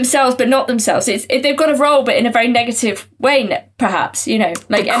themselves but not themselves. They've got a role but in a very negative way, perhaps, like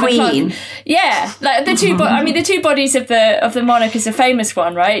the Queen. Like the two the two bodies of the monarch is a famous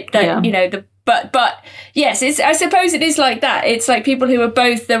one, right? But yes, I suppose it is like that. It's like people who are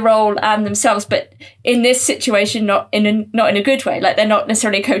both the role and themselves, but in this situation not in a good way. Like, they're not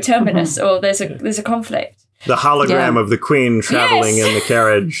necessarily coterminous, or there's a conflict. The hologram of the Queen traveling in the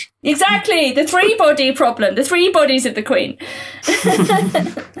carriage. Exactly. The 3-body problem. The 3 bodies of the Queen.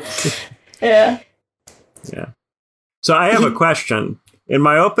 Yeah. So I have a question. In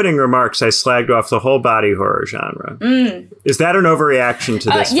my opening remarks, I slagged off the whole body horror genre. Is that an overreaction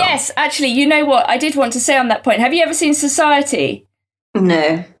to this film? Yes, actually, you know what? I did want to say on that point. Have you ever seen Society?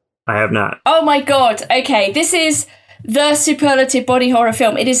 No. I have not. Oh my God. Okay, this is the superlative body horror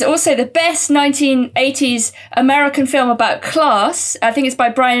film. It is also the best 1980s American film about class. I think it's by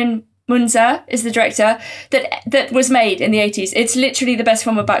Brian Munzer is the director that was made in the 80s. It's literally the best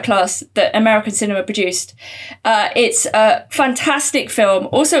film about class that American cinema produced. It's a fantastic film,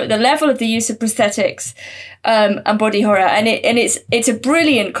 also at the level of the use of prosthetics and body horror, and it's a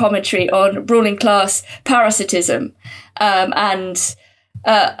brilliant commentary on ruling class parasitism and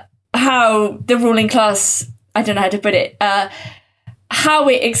how the ruling class, I don't know how to put it, how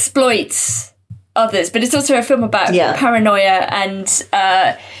it exploits others. But it's also a film about paranoia and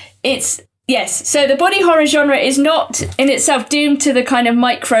so the body horror genre is not in itself doomed to the kind of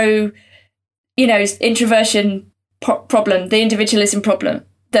micro, introversion problem, the individualism problem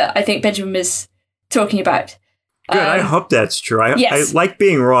that I think Benjamin was talking about. Good, I hope that's true. I like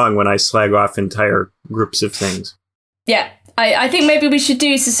being wrong when I slag off entire groups of things. Yeah, I think maybe we should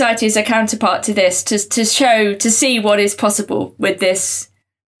do Society as a counterpart to this, to see what is possible with this,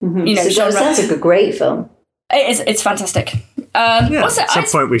 genre. That's a great film. It's fantastic. Also, at some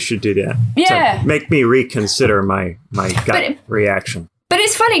point we should do that. Yeah. So make me reconsider my gut reaction. But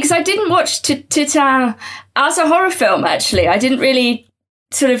it's funny because I didn't watch Titane as a horror film, actually. I didn't really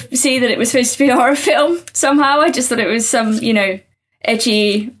sort of see that it was supposed to be a horror film somehow. I just thought it was some,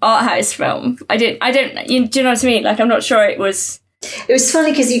 edgy art house film. Do you know what I mean? Like, I'm not sure it was... It was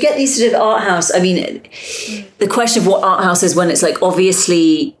funny because you get these sort of art house. I mean, the question of what art house is when it's like,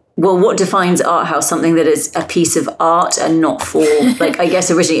 obviously... Well, what defines art house? Something that is a piece of art and not for, like, I guess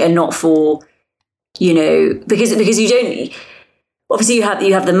originally, and not for, because you don't. Obviously,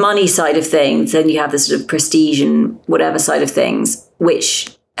 you have the money side of things, and you have the sort of prestige and whatever side of things,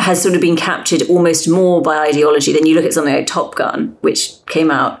 which has sort of been captured almost more by ideology than you look at something like Top Gun, which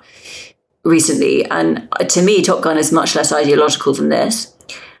came out recently, and to me, Top Gun is much less ideological than this.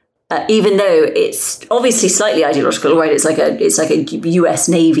 Even though it's obviously slightly ideological, right? It's like a US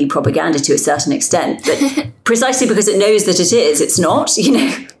Navy propaganda to a certain extent, but precisely because it knows that it is, it's not,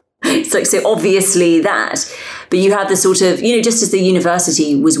 It's like, so obviously that, but you have the sort of, just as the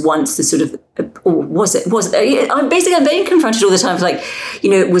university was once the sort of, or was it, I'm being confronted all the time, like,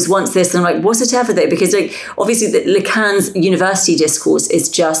 it was once this, and I'm like, was it ever though? Because like, obviously Lacan's university discourse is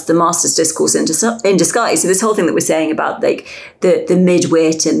just the master's discourse in disguise. So this whole thing that we're saying about like the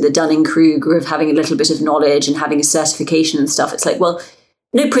midwit and the Dunning-Kruger of having a little bit of knowledge and having a certification and stuff, it's like, well,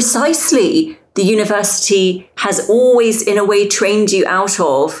 no, precisely the university has always in a way trained you out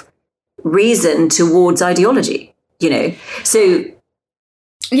of reason towards ideology, so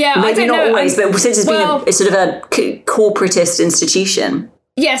maybe not always, but since it's been a sort of a corporatist institution.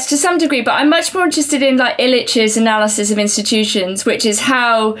 Yes, to some degree, but I'm much more interested in like Illich's analysis of institutions, which is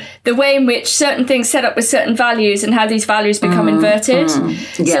how the way in which certain things set up with certain values and how these values become inverted. So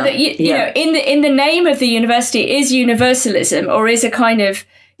that in the name of the university is universalism, or is a kind of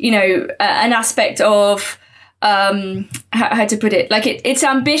an aspect of how to put it, like its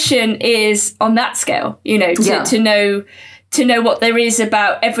ambition is on that scale, to know what there is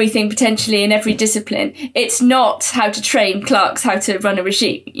about everything potentially in every discipline. It's not how to train clerks how to run a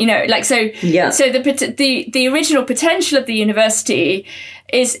regime, So the original potential of the university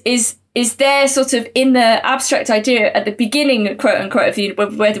is there sort of in the abstract idea at the beginning, quote unquote,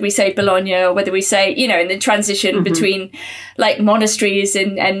 of whether we say Bologna or whether we say, in the transition between like monasteries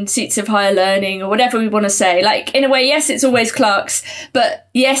and seats of higher learning or whatever we want to say. Like, in a way, yes, it's always clerks, but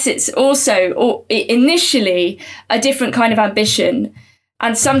yes, it's also initially a different kind of ambition.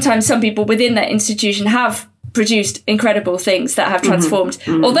 And sometimes some people within that institution have produced incredible things that have transformed.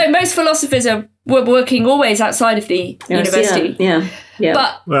 Although most philosophers were working always outside of the university. Yeah.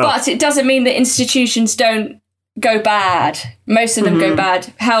 But it doesn't mean that institutions don't go bad. Most of them go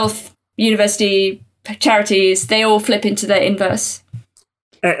bad. Health, university, charities, they all flip into the inverse.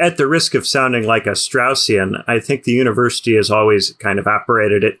 At the risk of sounding like a Straussian, I think the university has always kind of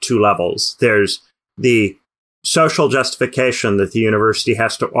operated at two levels. There's the social justification that the university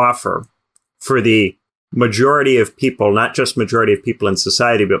has to offer for the majority of people, not just majority of people in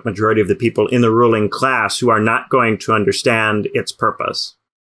society, but majority of the people in the ruling class who are not going to understand its purpose.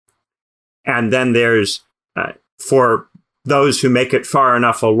 And then there's, for those who make it far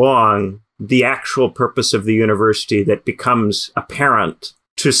enough along, the actual purpose of the university that becomes apparent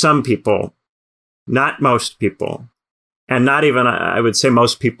to some people, not most people. And not even, I would say,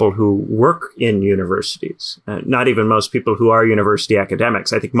 most people who work in universities, not even most people who are university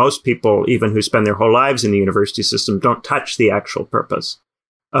academics. I think most people, even who spend their whole lives in the university system, don't touch the actual purpose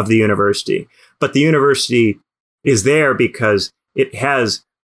of the university. But the university is there because it has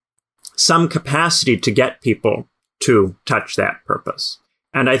some capacity to get people to touch that purpose.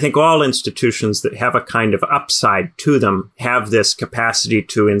 And I think all institutions that have a kind of upside to them have this capacity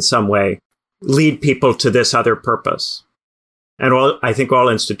to, in some way, lead people to this other purpose. And I think all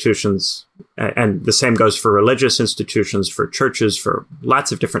institutions, and the same goes for religious institutions, for churches, for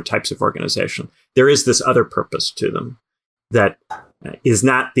lots of different types of organization, there is this other purpose to them that is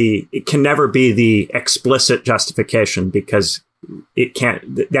not it can never be the explicit justification, because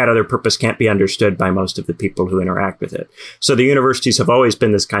that other purpose can't be understood by most of the people who interact with it. So the universities have always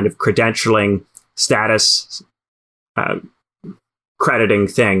been this kind of credentialing, status, crediting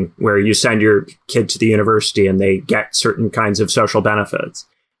thing where you send your kid to the university and they get certain kinds of social benefits.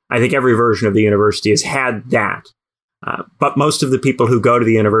 I think every version of the university has had that. But most of the people who go to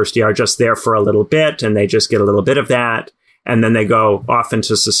the university are just there for a little bit, and they just get a little bit of that. And then they go off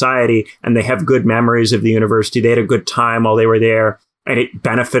into society and they have good memories of the university. They had a good time while they were there, and it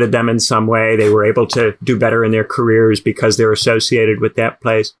benefited them in some way. They were able to do better in their careers because they're associated with that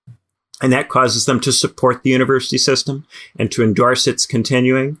place. And that causes them to support the university system and to endorse its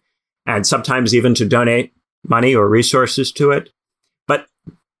continuing, and sometimes even to donate money or resources to it. But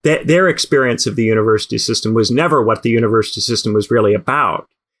their experience of the university system was never what the university system was really about.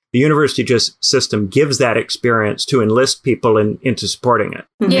 The university system gives that experience to enlist people into supporting it.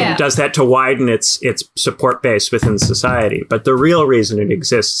 Yeah. It does that to widen its support base within society. But the real reason it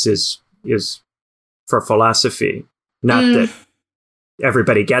exists is for philosophy, not that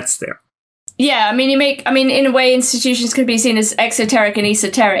everybody gets there. Yeah, I mean, in a way, institutions can be seen as exoteric and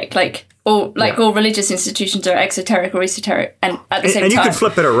esoteric, all religious institutions are exoteric or esoteric, and at the same time. And you could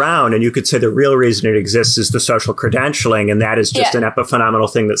flip it around, and you could say the real reason it exists is the social credentialing, and that is just an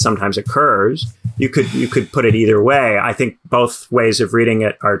epiphenomenal thing that sometimes occurs. You could put it either way. I think both ways of reading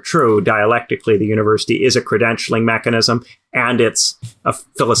it are true. Dialectically, the university is a credentialing mechanism, and it's a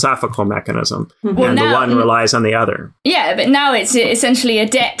philosophical mechanism, and the one relies on the other. Yeah, but now it's essentially a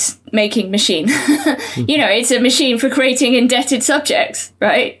debt-making machine. It's a machine for creating indebted subjects,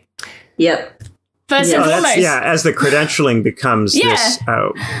 right? Yep. First and foremost. As the credentialing becomes this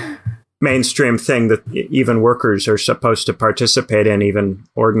mainstream thing that even workers are supposed to participate in, even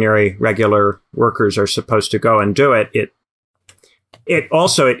ordinary, regular workers are supposed to go and do it.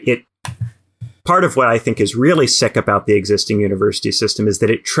 Part of what I think is really sick about the existing university system is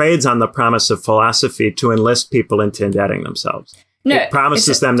that it trades on the promise of philosophy to enlist people into indebting themselves. No, it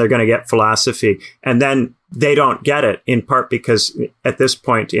promises them they're going to get philosophy, and then they don't get it, in part because at this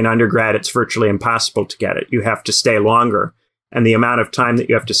point in undergrad, it's virtually impossible to get it. You have to stay longer. And the amount of time that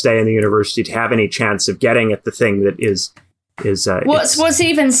you have to stay in the university to have any chance of getting at the thing that is what's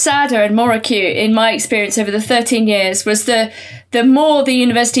even sadder and more acute in my experience over the 13 years was the more the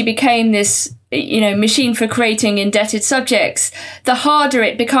university became this machine for creating indebted subjects, the harder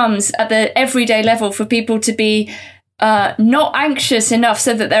it becomes at the everyday level for people to be not anxious enough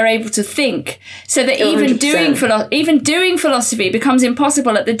so that they're able to think, so that even doing philosophy becomes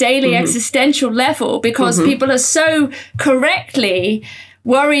impossible at the daily existential level, because people are so correctly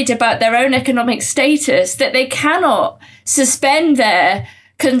worried about their own economic status that they cannot suspend their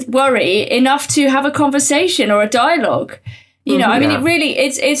worry enough to have a conversation or a dialogue. It really,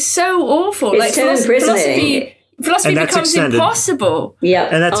 it's so awful. It's so imprisoning. Philosophy becomes impossible. Yeah.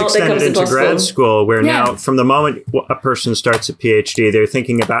 And that's extended into grad school, where now, from the moment a person starts a PhD, they're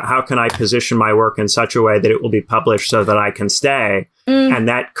thinking about how can I position my work in such a way that it will be published so that I can stay. And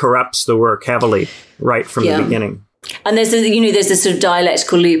that corrupts the work heavily right from the beginning. And there's this sort of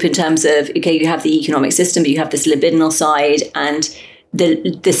dialectical loop in terms of, okay, you have the economic system, but you have this libidinal side, and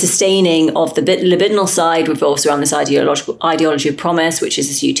the sustaining of the libidinal side revolves around this ideology of promise, which is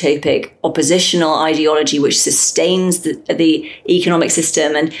this utopic oppositional ideology which sustains the economic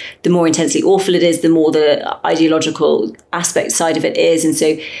system. And the more intensely awful it is, the more the ideological aspect side of it is. And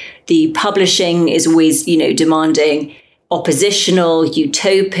so the publishing is always, demanding oppositional,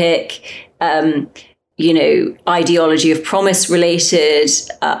 utopic, ideology of promise related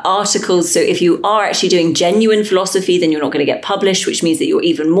articles. So if you are actually doing genuine philosophy, then you're not going to get published, which means that you're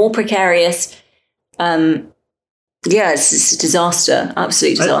even more precarious. It's a disaster,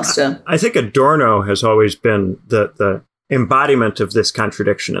 absolute disaster. I think Adorno has always been the embodiment of this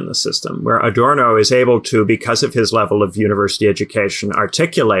contradiction in the system, where Adorno is able to, because of his level of university education,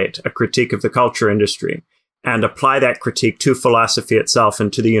 articulate a critique of the culture industry and apply that critique to philosophy itself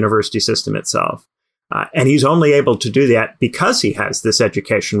and to the university system itself. And he's only able to do that because he has this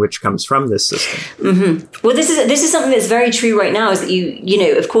education which comes from this system. Mm-hmm. Well, this is something that's very true right now, is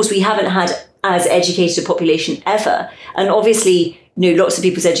that of course, we haven't had as educated a population ever. And obviously, lots of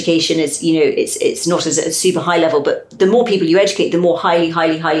people's education is, it's not as a super high level, but the more people you educate, the more highly,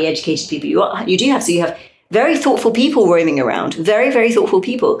 highly, highly educated people you do have. So you have very thoughtful people roaming around, very, very thoughtful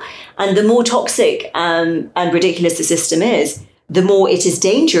people. And the more toxic and ridiculous the system is, the more it is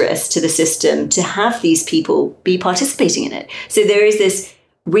dangerous to the system to have these people be participating in it. So there is this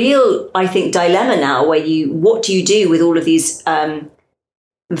real, I think, dilemma now where what do you do with all of these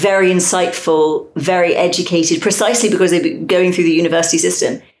very insightful, very educated, precisely because they've been going through the university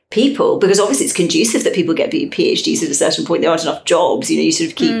system, people, because obviously it's conducive that people get PhDs at a certain point. There aren't enough jobs, you sort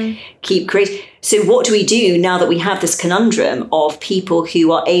of keep creating. So what do we do now that we have this conundrum of people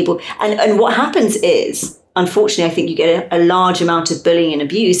who are able, and what happens is, unfortunately, I think you get a large amount of bullying and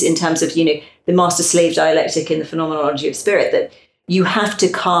abuse in terms of, the master-slave dialectic in the phenomenology of spirit, that you have to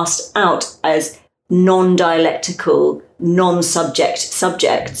cast out as non-dialectical, non-subject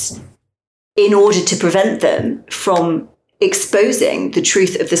subjects in order to prevent them from exposing the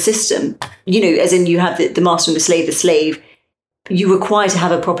truth of the system. As in you have the master and the slave, you require to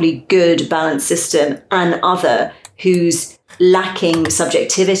have a properly good, balanced system, and other who's lacking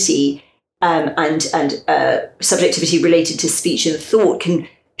subjectivity and subjectivity related to speech and thought can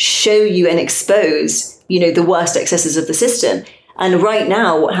show you and expose, the worst excesses of the system. And right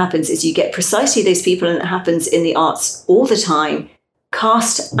now, what happens is you get precisely those people, and it happens in the arts all the time,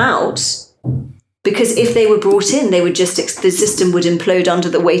 cast out, because if they were brought in, they would the system would implode under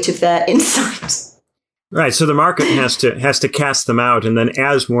the weight of their insight. Right. So the market has to cast them out. And then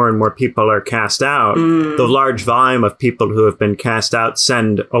as more and more people are cast out, the large volume of people who have been cast out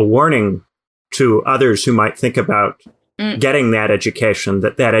send a warning to others who might think about getting that education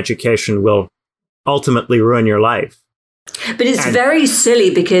education will ultimately ruin your life. But it's very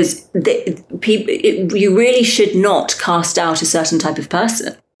silly because you really should not cast out a certain type of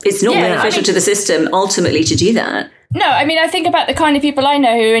person. It's not beneficial to the system ultimately to do that. No, I mean, I think about the kind of people I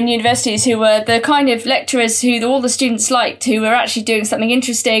know who are in universities who were the kind of lecturers who all the students liked, who were actually doing something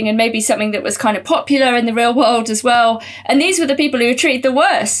interesting and maybe something that was kind of popular in the real world as well. And these were the people who were treated the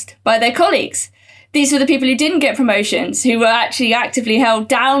worst by their colleagues. These were the people who didn't get promotions, who were actually actively held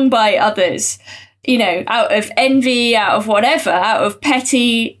down by others, out of envy, out of whatever, out of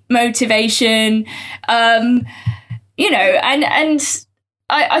petty motivation, and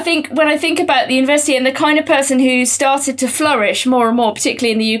I think when I think about the university and the kind of person who started to flourish more and more,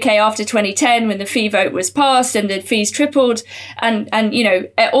 particularly in the UK after 2010, when the fee vote was passed and the fees tripled, and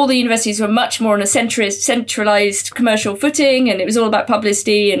all the universities were much more on a centralized commercial footing, and it was all about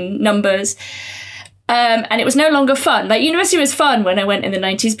publicity and numbers. And it was no longer fun. Like, university was fun when I went in the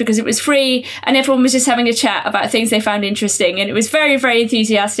 90s because it was free and everyone was just having a chat about things they found interesting. And it was very, very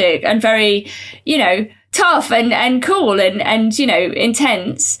enthusiastic and very, tough and cool and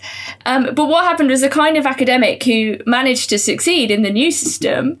intense. But what happened was the kind of academic who managed to succeed in the new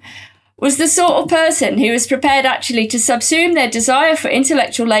system was the sort of person who was prepared actually to subsume their desire for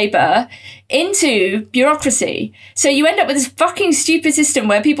intellectual labour into bureaucracy. So you end up with this fucking stupid system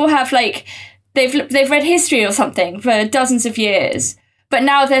where people have they've read history or something for dozens of years, but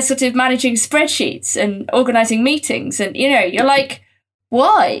now they're sort of managing spreadsheets and organising meetings. And, you're like,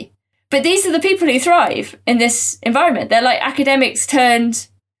 why? But these are the people who thrive in this environment. They're like academics turned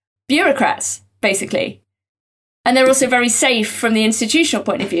bureaucrats, basically. And they're also very safe from the institutional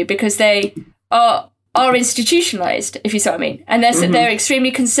point of view because they are institutionalized, if you see what I mean. And they're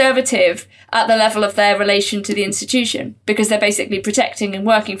extremely conservative at the level of their relation to the institution because they're basically protecting and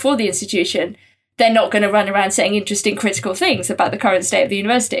working for the institution. They're not going to run around saying interesting critical things about the current state of the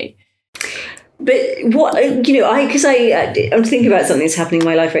university. But what, I'm thinking about something that's happening in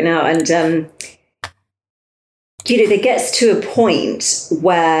my life right now. And, there gets to a point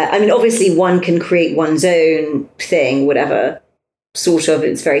where, obviously one can create one's own thing, whatever, sort of,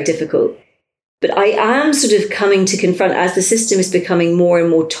 it's very difficult. But I am sort of coming to confront, as the system is becoming more and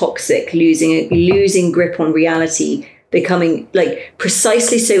more toxic, losing grip on reality, becoming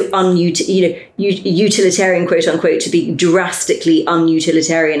precisely so utilitarian, quote unquote, to be drastically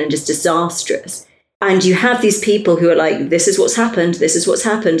unutilitarian and just disastrous. And you have these people who are like, this is what's happened, this is what's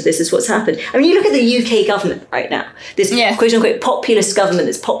happened, this is what's happened. You look at the UK government right now, this quote unquote populist government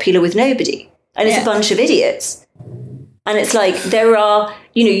that's popular with nobody. And it's a bunch of idiots. And it's like, there are,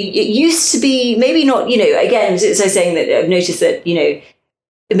 it used to be, maybe not, again, as I was saying that I've noticed that,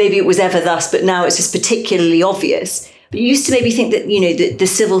 maybe it was ever thus, but now it's just particularly obvious. But you used to maybe think that, the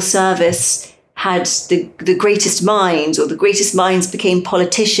civil service had the greatest minds, or the greatest minds became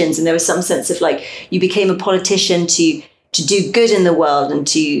politicians. And there was some sense of you became a politician to do good in the world and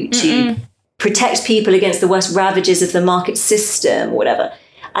to protect people against the worst ravages of the market system or whatever.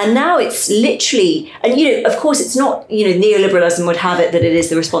 And now it's literally, and, of course, it's not, neoliberalism would have it that it is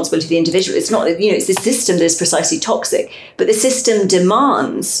the responsibility of the individual. It's not, it's the system that is precisely toxic. But the system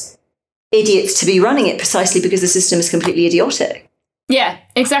demands idiots to be running it precisely because the system is completely idiotic. Yeah,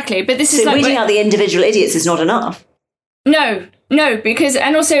 exactly. But this is So like weeding out the individual idiots is not enough. No, because,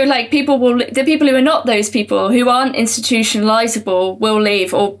 and also like the people who are not those people, who aren't institutionalizable, will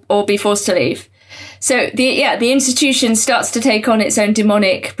leave or be forced to leave. So the institution starts to take on its own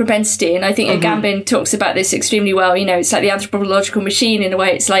demonic propensity. And I think Agamben talks about this extremely well. You know, it's like the anthropological machine in a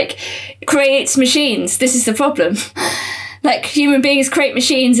way. It's like, creates machines. This is the problem. Like, human beings create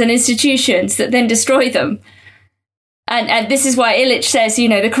machines and institutions that then destroy them. And this is why Illich says, you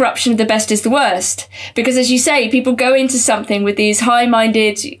know, the corruption of the best is the worst. Because as you say, people go into something with these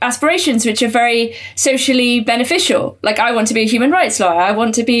high-minded aspirations, which are very socially beneficial. Like, I want to be a human rights lawyer. I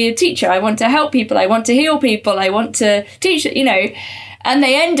want to be a teacher. I want to help people. I want to heal people. I want to teach, you know. And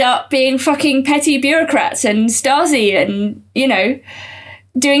they end up being fucking petty bureaucrats and Stasi and, you know,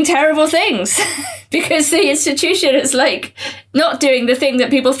 doing terrible things because the institution is like not doing the thing that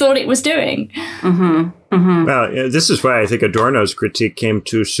people thought it was doing. Well, this is why I think Adorno's critique came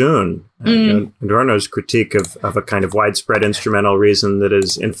too soon. Adorno's critique of a kind of widespread instrumental reason that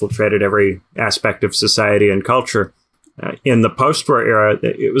has infiltrated every aspect of society and culture. In the post-war era,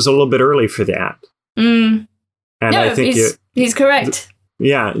 it was a little bit early for that. And no, I think he's correct.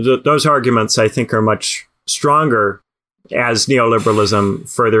 Those arguments, I think, are much stronger as neoliberalism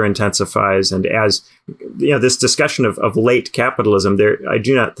further intensifies, and as this discussion of late capitalism, I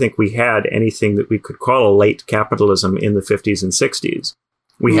do not think we had anything that we could call a late capitalism in the 50s and 60s.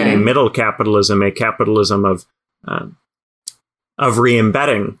 We had a middle capitalism, a capitalism of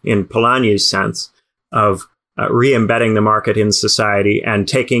re-embedding, in Polanyi's sense, of re-embedding the market in society and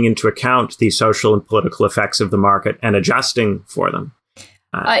taking into account the social and political effects of the market and adjusting for them.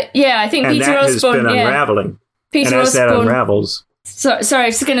 I think and Peter that Osborne has been unraveling. Peter and as Osborne, that unravels... Sorry, I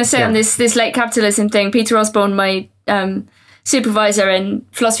was going to say on this late capitalism thing, Peter Osborne, my supervisor and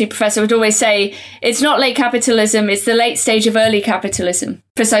philosophy professor, would always say, it's not late capitalism, it's the late stage of early capitalism,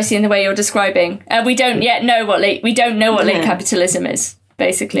 precisely in the way you're describing. We don't yet know what late capitalism is,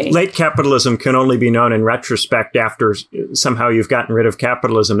 basically. Late capitalism can only be known in retrospect after somehow you've gotten rid of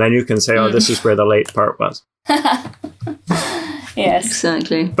capitalism. Then you can say, this is where the late part was. Yes.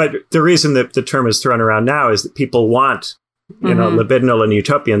 Exactly. But the reason that the term is thrown around now is that people want, libidinal and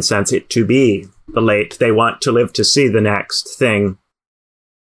utopian sense, it to be the late. They want to live to see the next thing.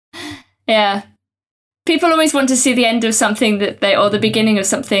 Yeah. People always want to see the end of something or the beginning of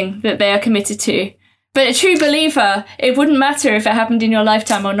something that they are committed to. But a true believer, it wouldn't matter if it happened in your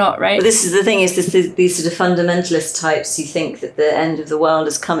lifetime or not, right? But this is the thing, is these sort of fundamentalist types who think that the end of the world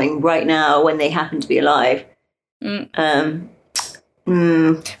is coming right now when they happen to be alive.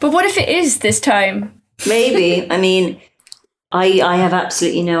 But what if it is this time? Maybe. I mean, I have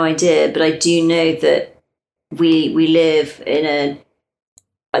absolutely no idea, but I do know that we live in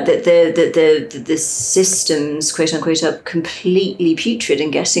the systems, quote unquote, are completely putrid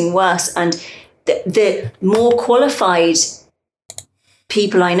and getting worse. And the more qualified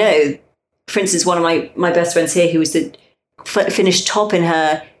people I know, for instance, one of my best friends here, who was finished top in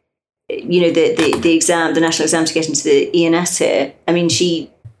her, the exam, the national exam to get into the ENS here. I mean, she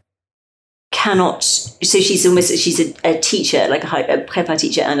cannot. So she's a teacher, like a prépa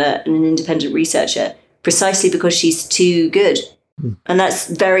teacher and an independent researcher, precisely because she's too good. And that's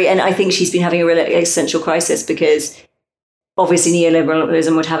and I think she's been having a real existential crisis, because obviously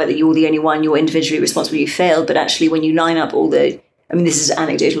neoliberalism would have it that you're the only one, you're individually responsible, you failed. But actually, when you line up this is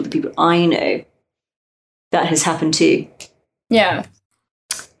anecdotal, the people I know, that has happened too. Yeah.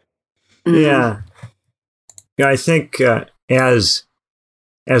 Yeah. I think as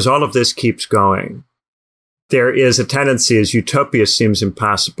all of this keeps going, there is a tendency, as utopia seems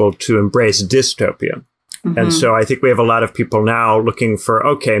impossible, to embrace dystopia. And so I think we have a lot of people now looking for,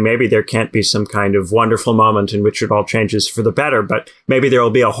 okay, maybe there can't be some kind of wonderful moment in which it all changes for the better, but maybe there will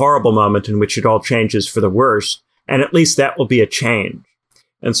be a horrible moment in which it all changes for the worse. And at least that will be a change.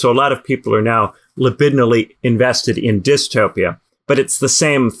 And so a lot of people are now libidinally invested in dystopia. But it's the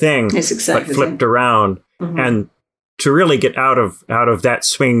same thing, but flipped around. And to really get out of that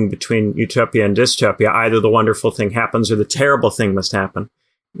swing between utopia and dystopia, either the wonderful thing happens or the terrible thing must happen.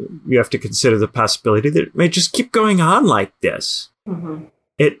 You have to consider the possibility that it may just keep going on like this.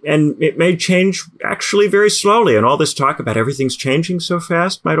 It may change actually very slowly. And all this talk about everything's changing so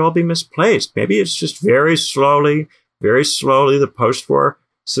fast might all be misplaced. Maybe it's just very slowly, the post-war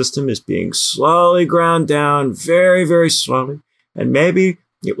system is being slowly ground down, very, very slowly. And maybe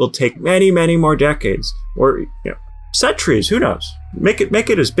it will take many, many more decades or centuries. Who knows? Make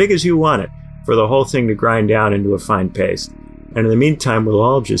it as big as you want it for the whole thing to grind down into a fine paste. And in the meantime, we'll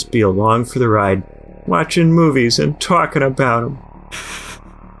all just be along for the ride, watching movies and talking about them.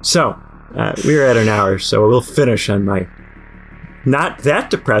 So, we're at an hour, so we'll finish on my not that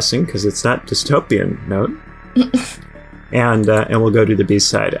depressing, because it's not dystopian note. And we'll go to the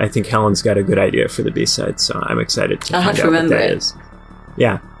B-side. I think Helen's got a good idea for the B-side, so I'm excited to find out what that is.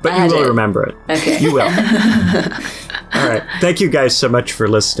 Yeah, but you will remember it. Okay. You will. All right. Thank you guys so much for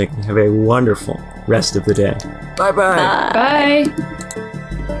listening. Have a wonderful rest of the day. Bye-bye. Bye.